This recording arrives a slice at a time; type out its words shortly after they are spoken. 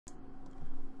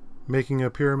Making a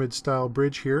pyramid style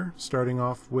bridge here, starting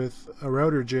off with a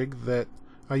router jig that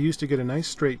I used to get a nice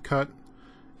straight cut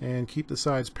and keep the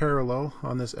sides parallel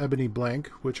on this ebony blank,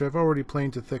 which I've already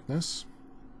planed to thickness.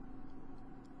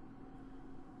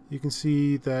 You can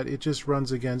see that it just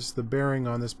runs against the bearing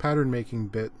on this pattern making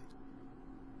bit,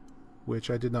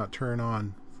 which I did not turn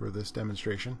on for this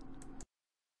demonstration.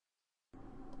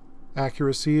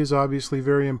 Accuracy is obviously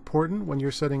very important when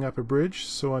you're setting up a bridge,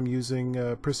 so I'm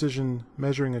using precision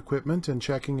measuring equipment and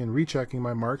checking and rechecking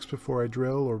my marks before I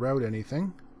drill or route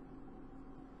anything.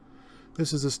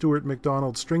 This is a Stewart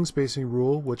McDonald string spacing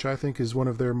rule, which I think is one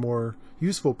of their more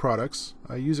useful products.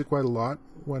 I use it quite a lot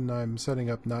when I'm setting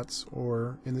up nuts,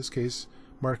 or in this case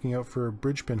marking out for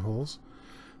bridge pin holes.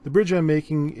 The bridge I'm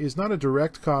making is not a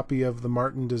direct copy of the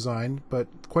Martin design, but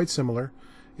quite similar.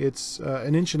 It's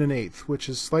 1 1/8 inches, which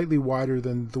is slightly wider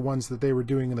than the ones that they were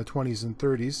doing in the 20s and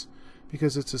 30s,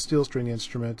 because it's a steel string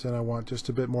instrument and I want just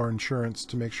a bit more insurance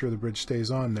to make sure the bridge stays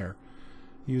on there.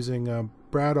 Using a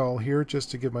bradawl here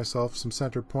just to give myself some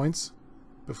center points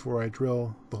before I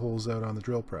drill the holes out on the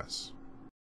drill press.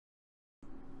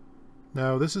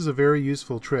 Now this is a very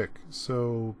useful trick,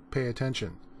 so pay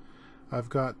attention. I've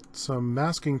got some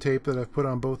masking tape that I've put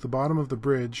on both the bottom of the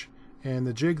bridge and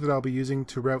the jig that I'll be using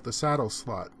to route the saddle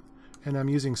slot, and I'm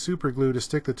using super glue to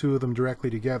stick the two of them directly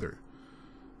together.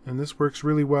 And this works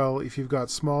really well if you've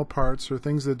got small parts or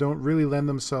things that don't really lend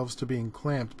themselves to being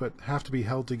clamped but have to be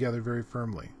held together very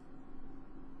firmly.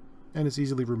 And it's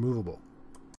easily removable.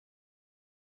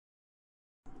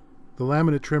 The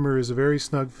laminate trimmer is a very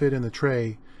snug fit in the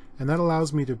tray, and that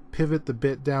allows me to pivot the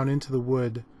bit down into the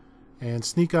wood and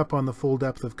sneak up on the full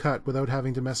depth of cut without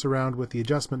having to mess around with the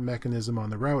adjustment mechanism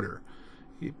on the router,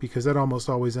 because that almost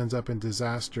always ends up in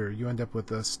disaster. You end up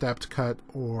with a stepped cut,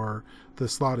 or the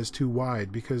slot is too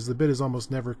wide because the bit is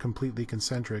almost never completely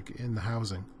concentric in the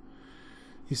housing.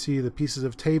 You see the pieces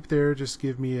of tape there just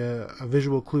give me a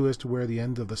visual clue as to where the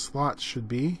end of the slot should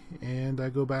be, and I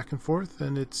go back and forth,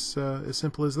 and it's as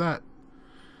simple as that.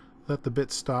 Let the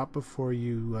bit stop before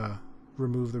you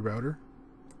remove the router.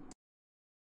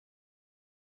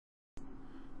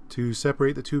 To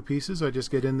separate the two pieces, I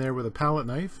just get in there with a palette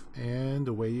knife, and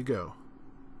away you go.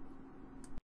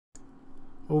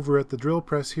 Over at the drill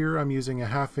press here, I'm using a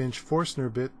 1/2 inch Forstner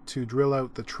bit to drill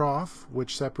out the trough,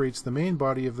 which separates the main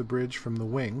body of the bridge from the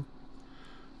wing.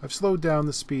 I've slowed down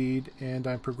the speed, and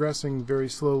I'm progressing very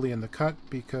slowly in the cut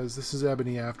because this is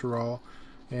ebony after all,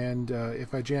 and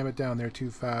if I jam it down there too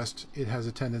fast, it has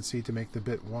a tendency to make the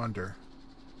bit wander.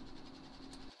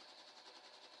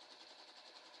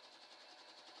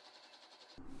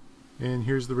 And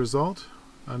here's the result,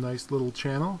 a nice little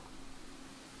channel.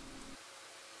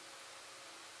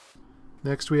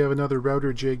 Next we have another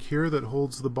router jig here that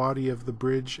holds the body of the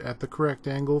bridge at the correct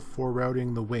angle for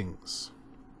routing the wings.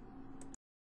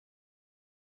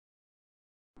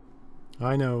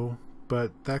 I know,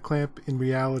 but that clamp in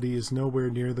reality is nowhere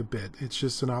near the bit. It's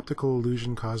just an optical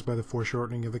illusion caused by the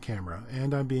foreshortening of the camera,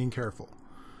 and I'm being careful.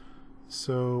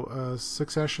 So a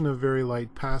succession of very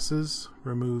light passes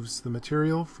removes the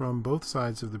material from both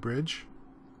sides of the bridge,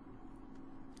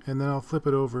 and then I'll flip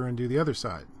it over and do the other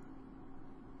side,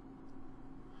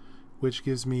 which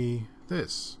gives me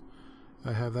this.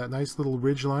 I have that nice little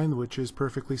ridge line which is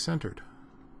perfectly centered.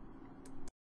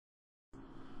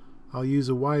 I'll use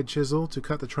a wide chisel to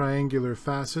cut the triangular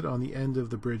facet on the end of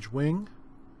the bridge wing,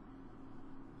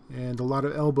 and a lot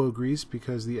of elbow grease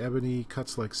because the ebony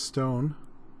cuts like stone,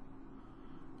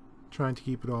 trying to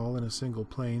keep it all in a single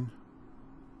plane.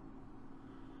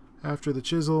 After the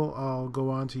chisel, I'll go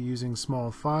on to using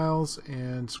small files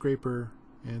and scraper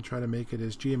and try to make it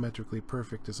as geometrically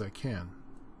perfect as I can.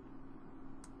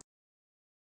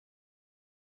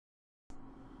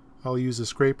 I'll use a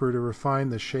scraper to refine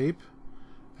the shape,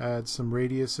 add some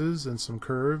radiuses and some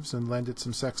curves, and lend it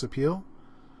some sex appeal.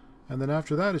 And then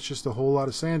after that, it's just a whole lot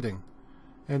of sanding.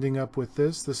 Ending up with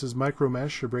this. This is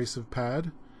Micromesh abrasive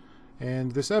pad.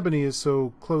 And this ebony is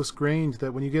so close grained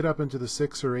that when you get up into the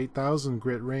 6,000 or 8,000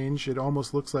 grit range, it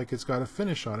almost looks like it's got a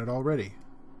finish on it already.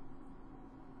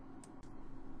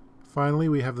 Finally,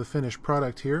 we have the finished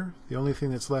product here. The only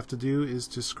thing that's left to do is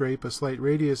to scrape a slight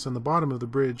radius on the bottom of the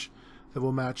bridge that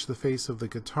will match the face of the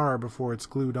guitar before it's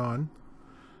glued on.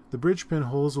 The bridge pin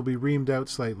holes will be reamed out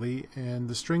slightly, and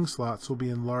the string slots will be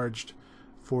enlarged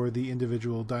for the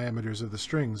individual diameters of the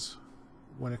strings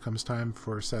when it comes time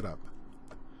for setup.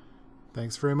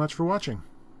 Thanks very much for watching.